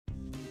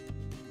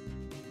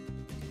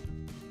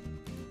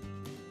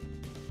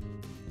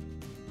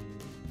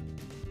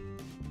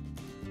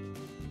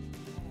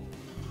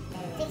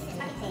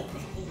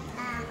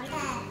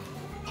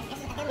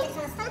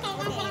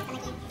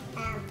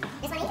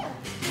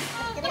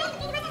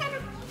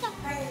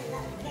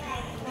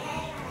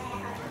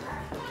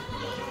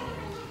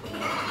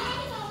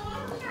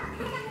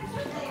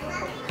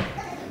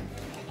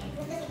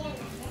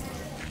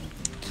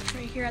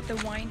here at the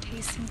wine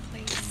tasting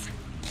place.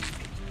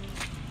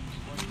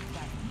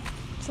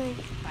 It's like, hey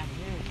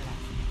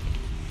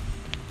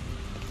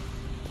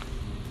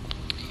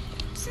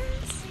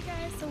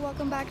guys, so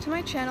welcome back to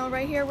my channel.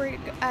 Right here we're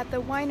at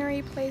the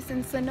winery place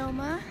in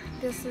Sonoma.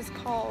 This is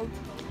called,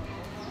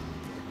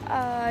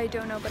 I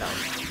don't know, but I'll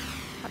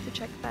have to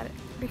check that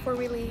before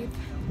we leave.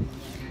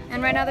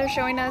 And right now they're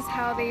showing us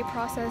how they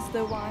process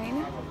the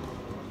wine.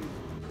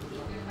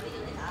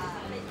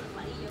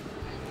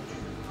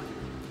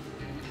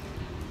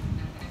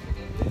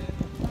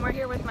 And we're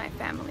here with my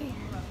family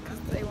because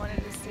they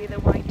wanted to see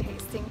the wine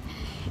tasting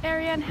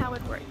area and how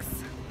it works.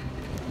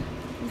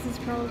 This is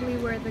probably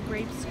where the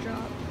grapes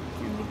drop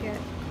and they get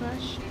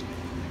crushed.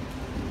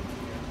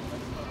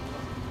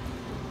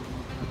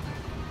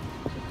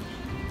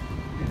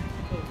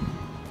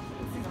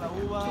 La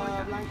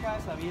uva blanca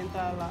se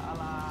avienta a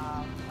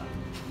la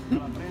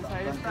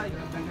prensa esta y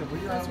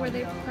that's where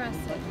they press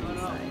it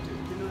inside.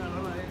 Tiene una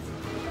aroma de eso.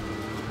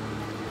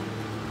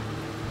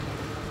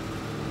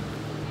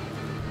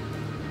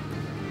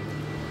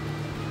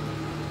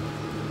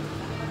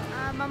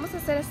 Vamos a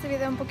hacer este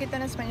video un poquito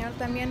en español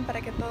también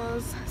para que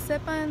todos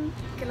sepan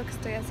qué es lo que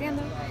estoy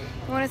haciendo.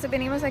 Bueno,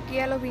 venimos aquí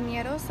a los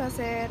viñedos a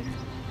hacer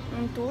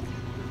un tour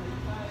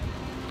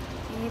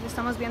y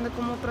estamos viendo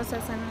cómo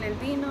procesan el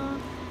vino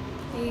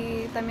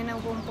y también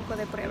hubo un poco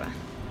de prueba.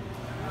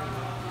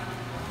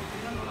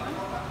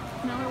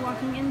 Now we're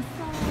walking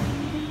inside.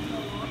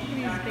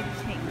 Look at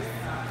these big tanks.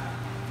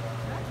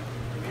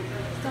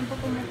 Está un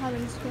poco mojado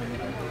el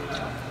suelo.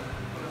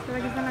 Pero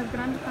aquí están las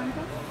grandes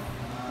tanques.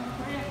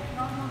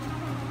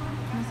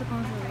 No sé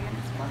cómo se veían.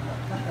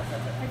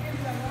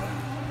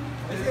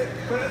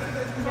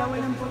 Ya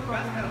huele un poco.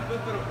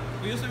 Pero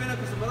yo estoy bien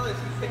acostumbrado a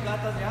decir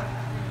tecatas ya.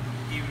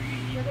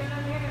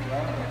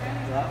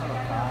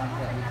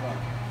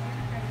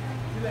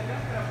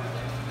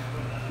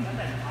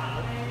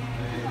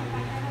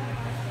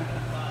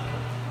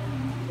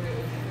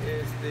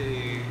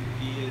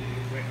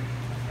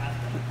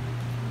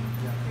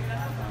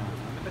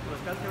 Con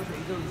las cáscaras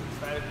ahí donde se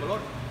extrae el color,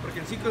 porque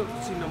en sí,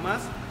 si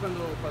nomás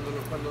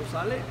cuando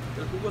sale,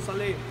 el jugo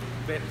sale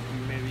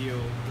medio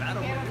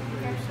claro,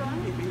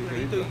 medio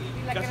clarito y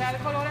la que da el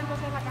color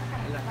entonces es la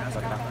cáscara. La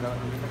cáscara.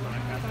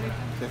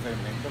 Se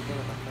fermenta con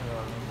la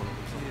cáscara.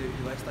 Y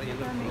va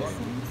extrayendo el color,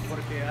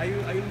 porque hay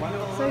un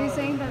vino. So you're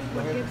saying that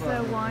what gives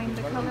the wine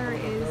the color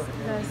is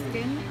the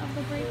skin of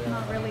the grape,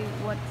 not really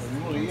what's ¿El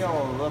mismo día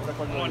o dura tres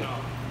cuatro días? No.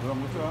 ¿Dura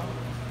mucho?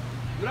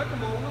 Dura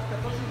como unos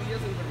 14 días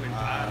en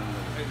fermentar.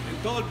 En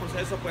todo el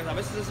proceso, pues a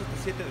veces es hasta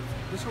 7,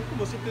 son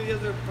como 7 días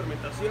de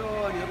fermentación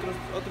y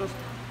otros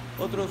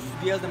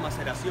días de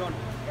maceración.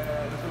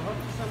 Lo que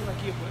nosotros estamos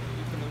aquí, pues,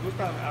 lo que nos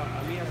gusta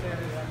a mí hacer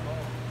es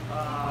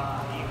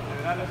y en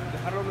general es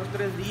dejarlo unos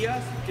 3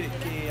 días,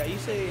 que ahí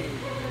se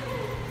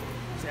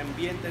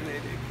ambienten,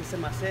 que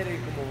se macere,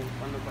 como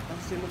cuando estás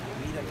haciendo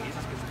comida, que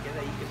dices que se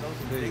quede ahí, que todos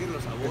se integren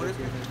los sabores,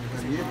 que se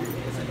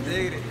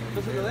integre.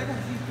 Entonces lo dejas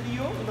así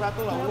frío un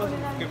rato, la uva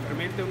que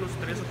fermente unos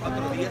 3 o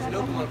 4 días, y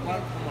luego como al 4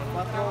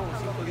 o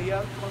 5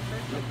 días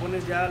le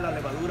pones ya la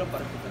levadura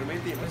para que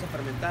fermente y empieza a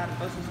fermentar.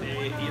 Entonces,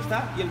 y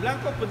está. Y el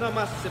blanco, pues nada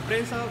más, se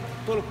prensa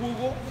todo el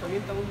jugo, se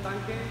avienta a un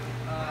tanque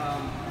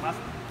más,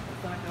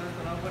 están acá de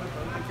este lado afuera,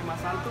 un tanque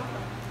más alto,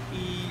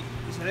 y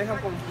se deja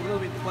por unos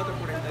 24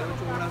 48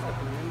 horas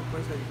dependiendo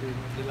pues de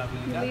la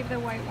habilidad. You leave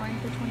the white wine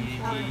for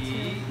 24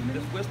 Y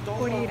después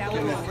todo el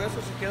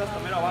grueso se queda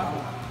hasta mero abajo.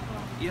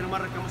 Y ya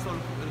nomás recamos todo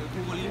el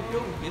jugo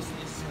limpio y es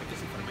el que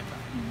se fermenta.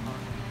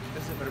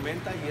 Se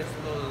fermenta y es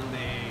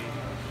donde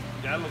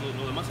ya lo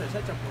demás se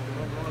desecha porque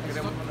no lo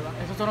queremos.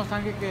 Esos son los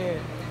tanques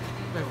que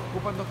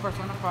ocupan 2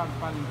 personas para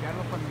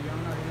limpiarlos cuando llevan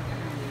una vida.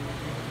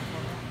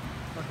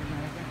 Porque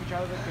me he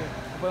escuchado de que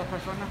ocupa 2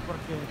 personas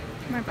porque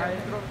está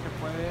adentro se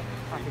puede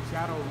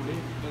asfixiar o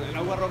hundir. El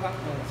agua roja,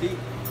 sí,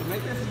 te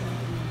metes y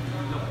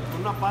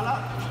con una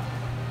pala,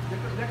 ya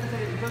que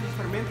entonces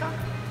fermenta,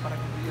 para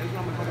que es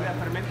la mejor idea,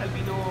 fermenta el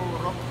vino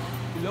rojo.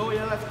 Y luego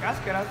ya las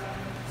cáscaras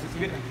se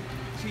suben.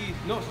 Sí,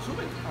 no, se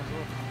suben.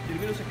 Y el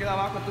vino se queda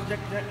abajo, entonces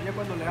ya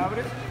cuando le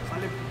abres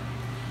sale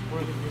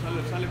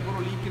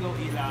puro líquido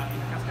y la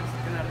cáscara se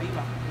queda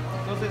arriba.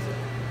 Entonces,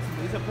 se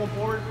dice pump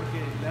over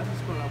porque le haces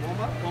con la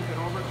bomba, pump it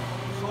over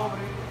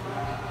sobre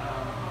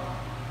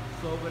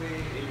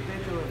el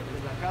techo de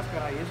la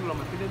cáscara y eso lo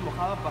mantienes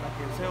mojada para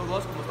que el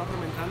CO2, como está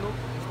fermentando,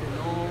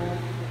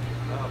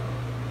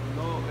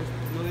 no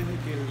deje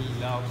que el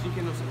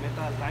oxígeno se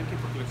meta al tanque,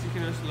 porque el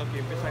oxígeno es lo que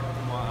empieza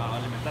como a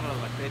alimentar a las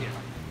bacterias.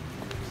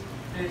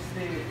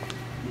 Sí.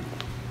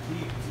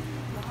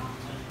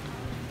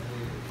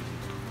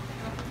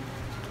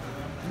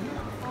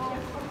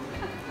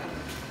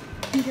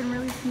 You can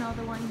really smell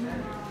the wine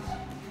here.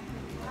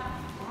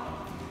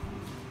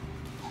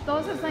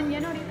 ¿Todos están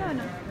llenos ahorita o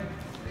no?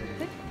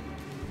 ¿Sí?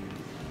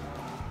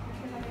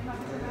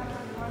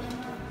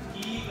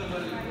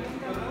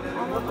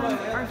 All of them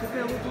are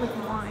filled with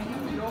wine.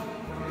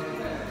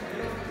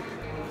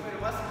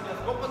 Las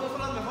copas no son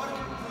las mejores.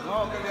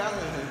 No, ¿qué le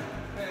haces?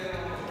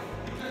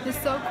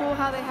 It's so cool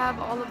how they have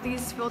all of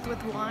these filled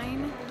with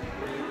wine.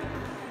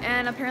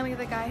 And apparently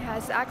the guy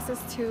has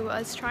access to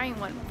us trying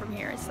one from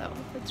here, so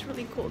it's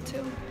really cool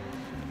too.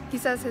 He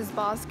says his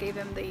boss gave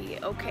him the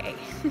okay.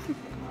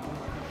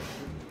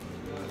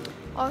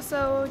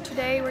 Also,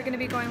 today we're going to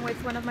be going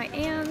with one of my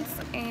aunts,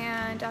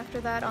 and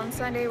after that on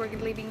Sunday we're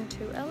leaving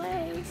to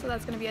LA, so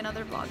that's going to be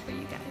another vlog for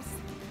you guys.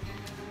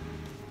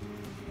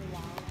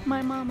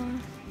 My mama.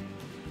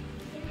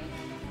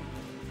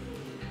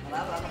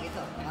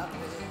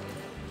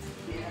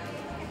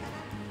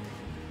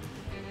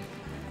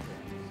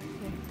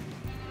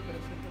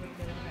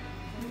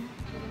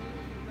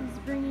 He's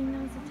bringing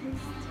us a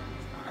taste.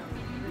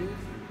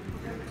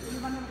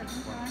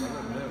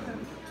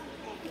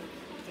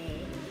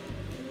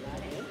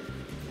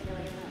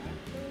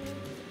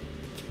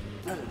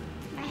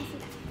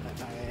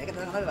 ¿Que te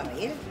vas a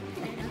reír?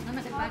 No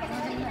me sepa.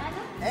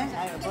 ¿Eh?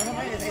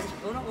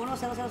 Uno,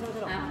 0, 0, 0,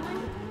 0.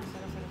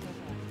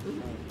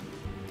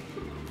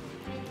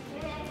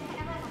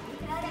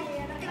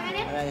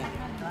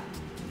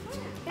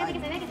 Espérate que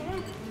se vea, que se vea.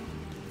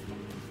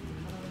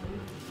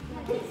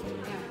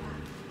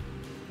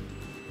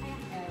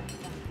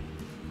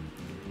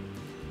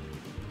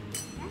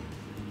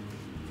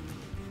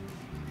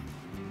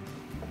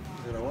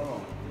 Pero bueno.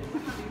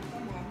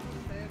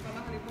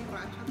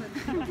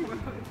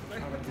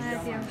 Ay,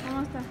 tío,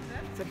 ¿cómo está?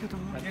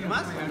 ¿Tiene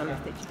más?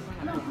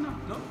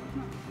 No.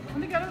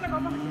 ¿Dónde queda otra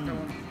copa?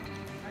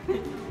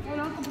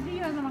 Bueno, un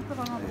poquillo es nomás para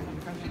nosotros.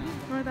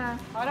 ¿Cómo está?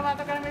 Ahora me va a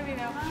tocar en mi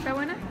video. ¿Está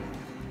buena?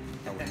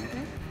 Está bueno.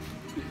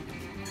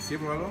 ¿Quieres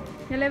probarlo?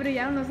 Ya le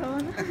brillaron los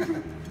ojos, ¿no?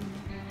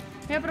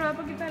 Voy a probar un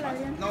poquito de la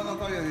Adrián. No,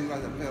 está bien,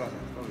 gracias, gracias,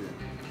 está bien.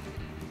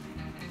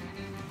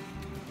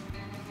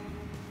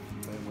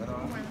 Está bien, bueno,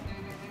 ¿no?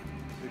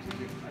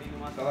 Sí.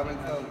 Está la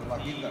venta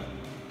bajita.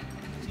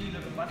 Sí, lo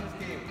que pasa es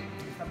que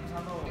está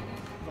pasando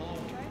todo.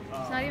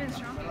 It's not even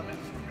strong. Voy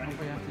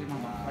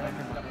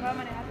a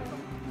manejarlo.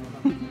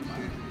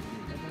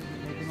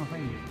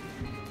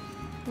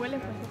 Huele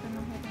fuerte, pero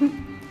no fuerte. Es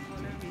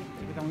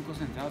que está muy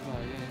concentrado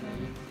todavía,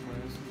 por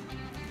eso.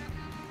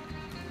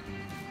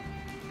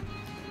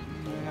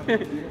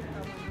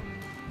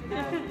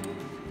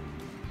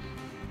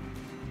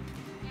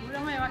 Uno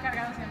me va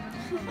cargado siempre.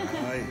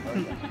 Ay.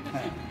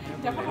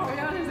 Ya por favor,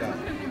 ya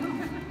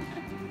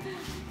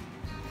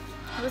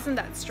It wasn't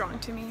that strong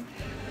to me.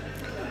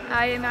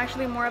 I am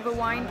actually more of a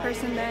wine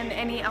person than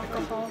any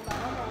alcohol.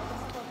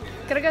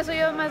 Creo que soy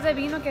yo más de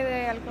vino que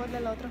de alcohol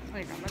del otro.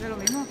 Oye, cámbiate lo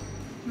mismo.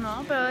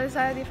 No, pero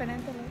sabe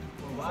diferente. ¿No?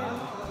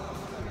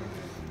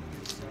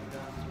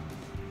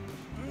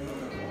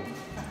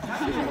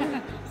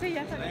 Sí,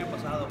 ya está. El año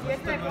pasado. ¿Y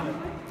este nuevo. cuándo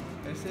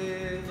fue?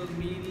 Ese es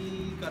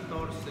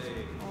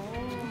 2014.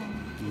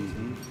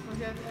 Pues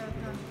ya está.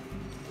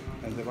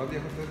 Entre más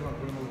viejos ustedes van a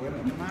poner muy bueno.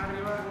 Más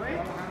arriba, güey.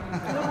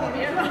 Lo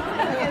movieron.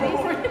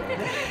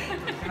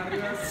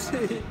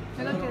 Sí.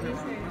 Es lo que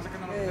dice. No sé qué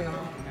no lo primero.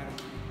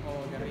 O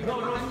de arriba.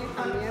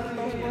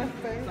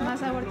 Más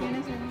sabor tiene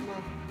ese.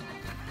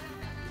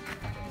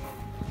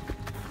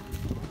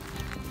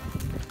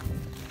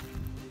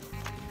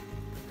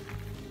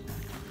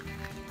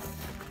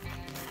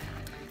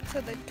 So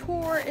the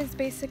tour is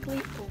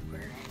basically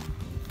over.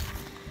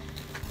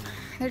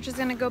 They're just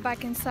gonna go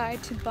back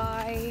inside to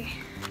buy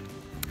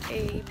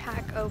a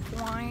pack of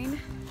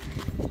wine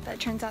that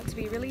turns out to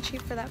be really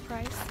cheap for that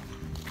price.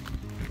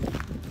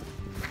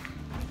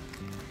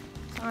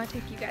 So I'm gonna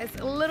take you guys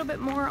a little bit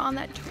more on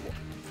that tour.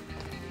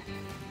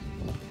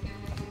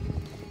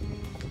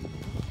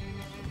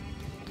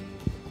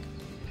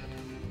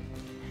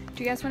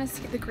 Do you guys want to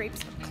see the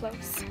grapes up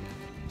close?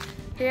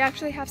 They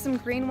actually have some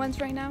green ones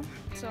right now,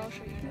 so I'll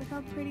show you. Look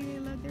how pretty they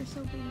look. They're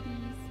so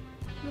babies,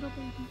 little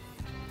babies.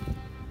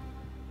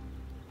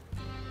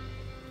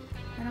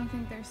 I don't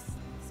think they're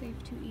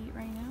safe to eat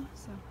right now,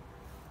 so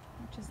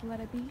I'll just let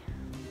it be.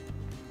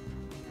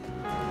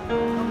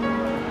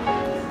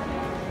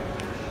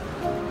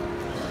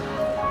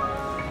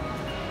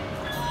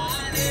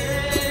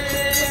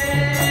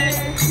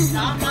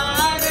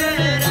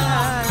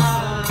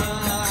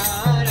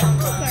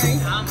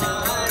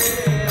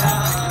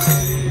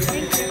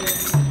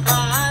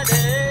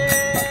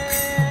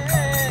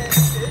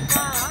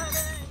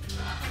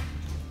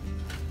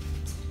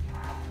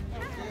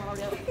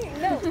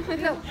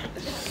 No.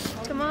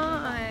 Come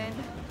on.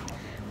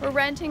 We're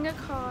renting a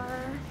car.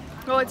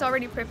 Well, it's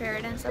already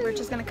prepared, and so we're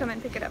just gonna come and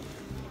pick it up.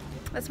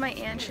 That's my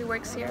aunt. She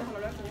works here.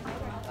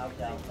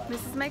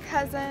 This is my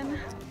cousin,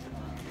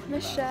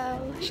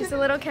 Michelle. She's a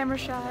little camera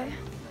shy.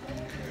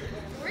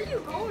 Where are you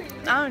going?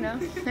 I don't know.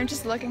 I'm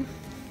just looking.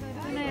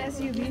 No, it's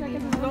SUV,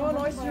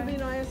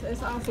 no, es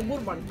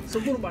Suburban.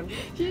 Suburban.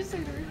 You just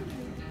said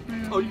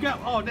Oh, you got.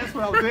 Oh, that's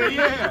what I was saying.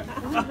 Yeah.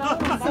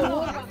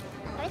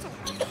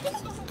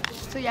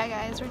 So yeah,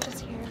 guys, we're just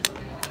here.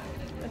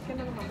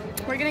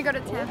 We're gonna go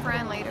to San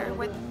Fran later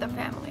with the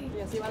family.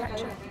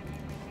 Gotcha.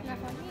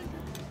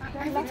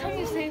 Every time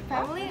you say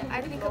family,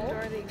 I think of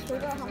Dora the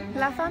Explorer.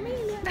 La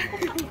familia.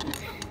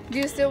 Do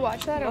you still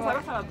watch that or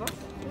what?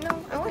 No,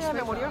 I watch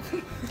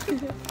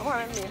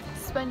it.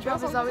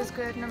 SpongeBob is always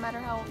good, no matter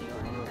how old you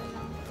are.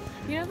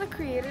 You know the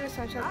creator of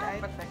Such Up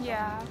died?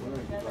 Yeah.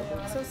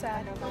 So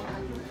sad.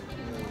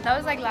 That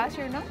was like last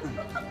year, no?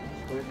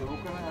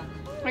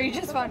 Or you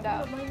just found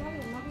out?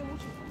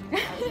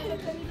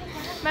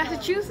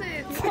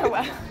 Massachusetts! Oh,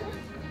 wow.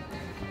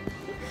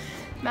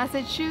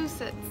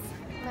 Massachusetts.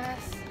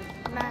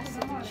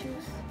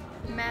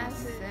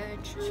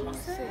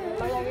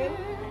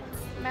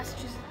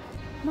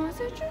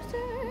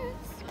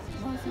 Massachusetts.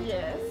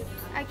 Yes.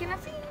 I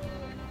cannot see.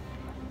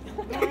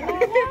 La, la,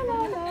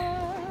 la,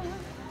 la.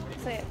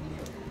 Say it.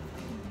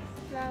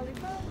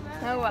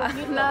 Oh, wow.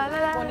 La la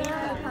la la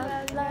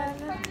la.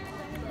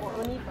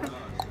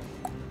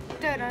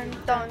 Dun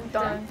dun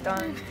dun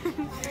dun.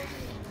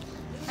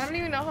 I don't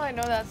even know how I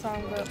know that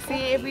song, but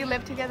see, if we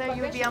lived together,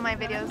 you would be on my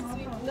videos.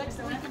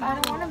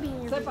 I don't want to be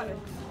in your videos.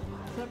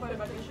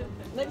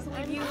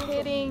 Are you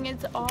kidding?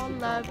 It's all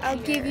love. I'll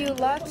give you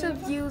lots of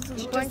views,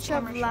 a bunch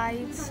of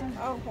likes.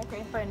 Oh,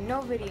 okay. But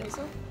no videos.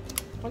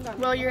 Hold on.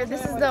 Well,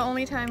 this is the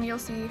only time you'll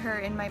see her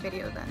in my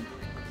video then.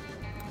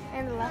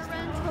 And the last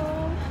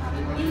rental,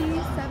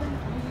 E7.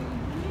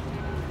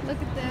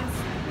 Look at this.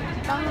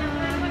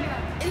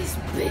 It's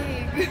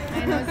big.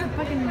 I know, it's a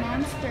fucking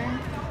monster.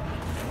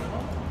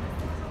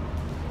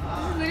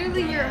 It's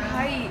literally your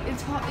height.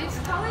 It's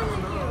taller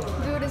than you.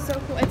 Dude, it's so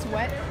cool. It's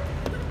wet. I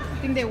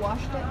think they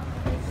washed it.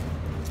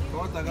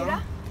 ¿Cómo está, Mira,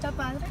 cabrón? está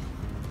padre.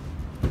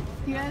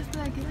 Mira esto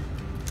de aquí.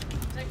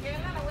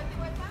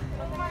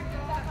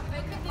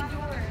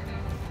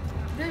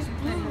 There's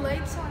blue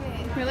lights on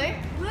it. Really?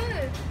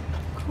 Look.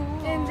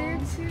 Cool. And there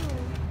too.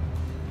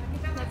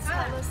 That's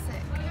hella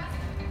sick.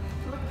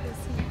 Look at this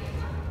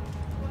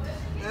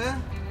here.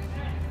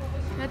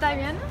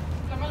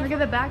 Look at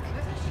the back.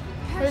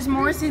 There's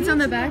more seats on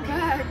the back.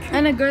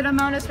 And a good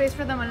amount of space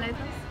for the maletas.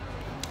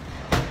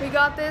 We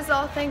got this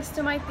all thanks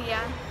to my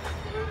tía.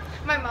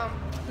 My mom.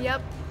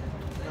 Yep.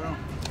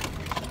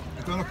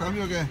 ¿Estos son los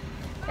cambios o qué?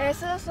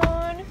 Esos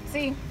son...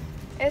 Sí.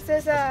 Este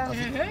es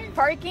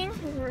parking,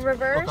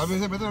 reverse. ¿Los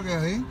cambios se meten lo que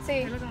es ahí?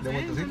 Sí. ¿De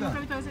vueltecita?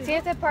 Sí,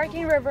 este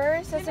parking,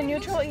 reverse, este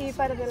neutral y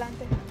para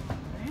adelante.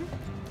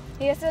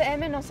 Y este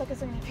M no sé qué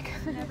significa.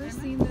 I've never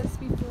seen this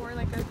before,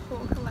 like a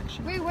whole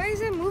collection. Wait, why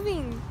is it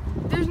moving?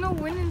 There's no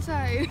wind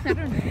inside. I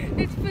don't know.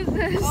 It's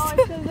possessed. Oh,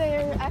 it's because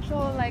they're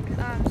actual like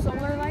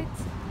solar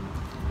lights.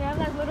 They have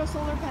like little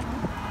solar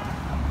panels,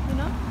 you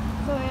know?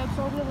 So they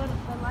absorb the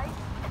light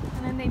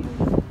and then they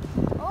move.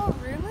 Oh,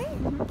 really?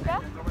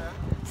 Yeah?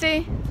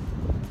 Sí.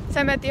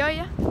 Se metió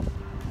ya.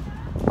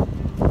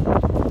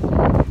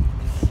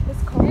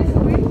 It's cold.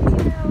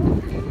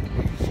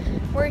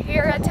 We're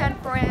here at 10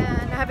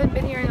 Fran. I haven't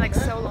been here in like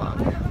so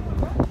long.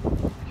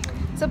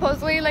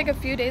 Supposedly like a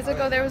few days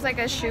ago there was like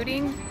a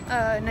shooting,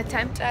 an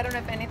attempt. I don't know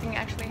if anything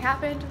actually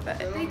happened, but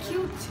They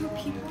killed 2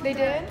 people. they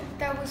did?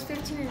 That was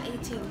 15 and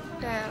 18.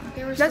 Damn.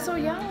 They were That's so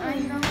young. I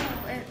know.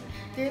 And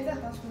they're at the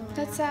hospital.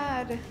 That's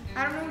sad.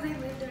 I don't know if they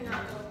lived or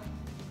not though.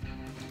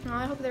 No,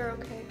 I hope they're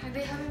okay. And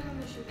they haven't come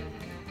to shoot them.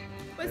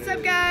 What's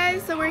up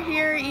guys? So we're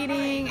here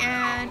eating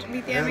and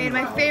mi tía made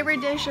my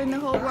favorite dish in the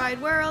whole wide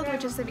world,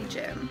 which is ceviche.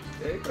 Es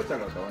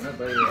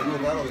muy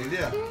raro,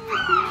 diría.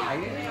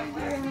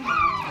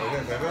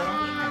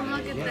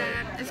 Look at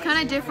that. It's kind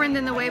of different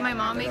than the way my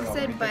mom makes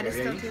it, but it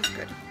still tastes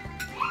good.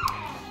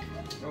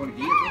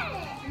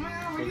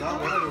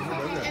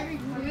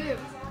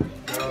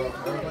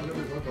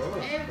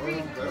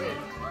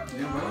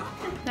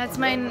 That's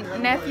my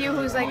nephew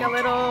who's like a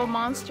little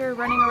monster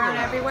running around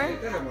everywhere.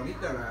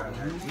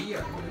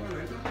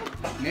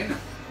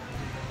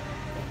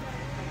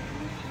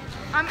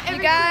 You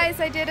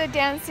guys, I did a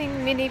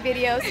dancing mini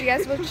video, so you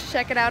guys will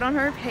check it out on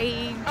her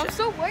page. I'm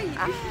so white.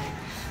 I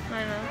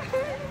know.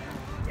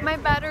 My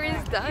battery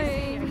is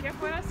dying.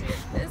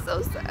 It's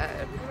so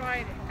sad.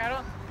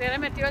 Claro, te le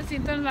metió el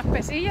cinto en las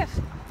pesillas.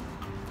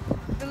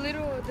 The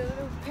little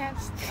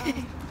pants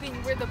thing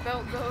where the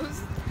belt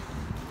goes.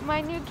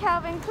 My new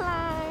Calvin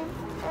Klein.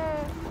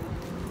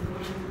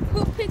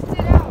 Who picked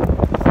it out?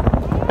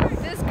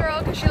 This girl,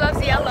 because she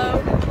loves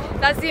yellow.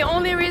 That's the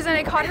only reason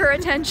it caught her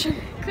attention.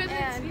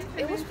 And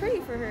it was pretty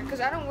for her because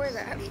I don't wear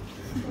that.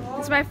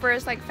 It's my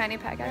first like fanny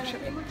pack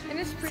actually. And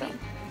it's pretty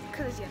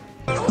because it's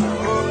yellow.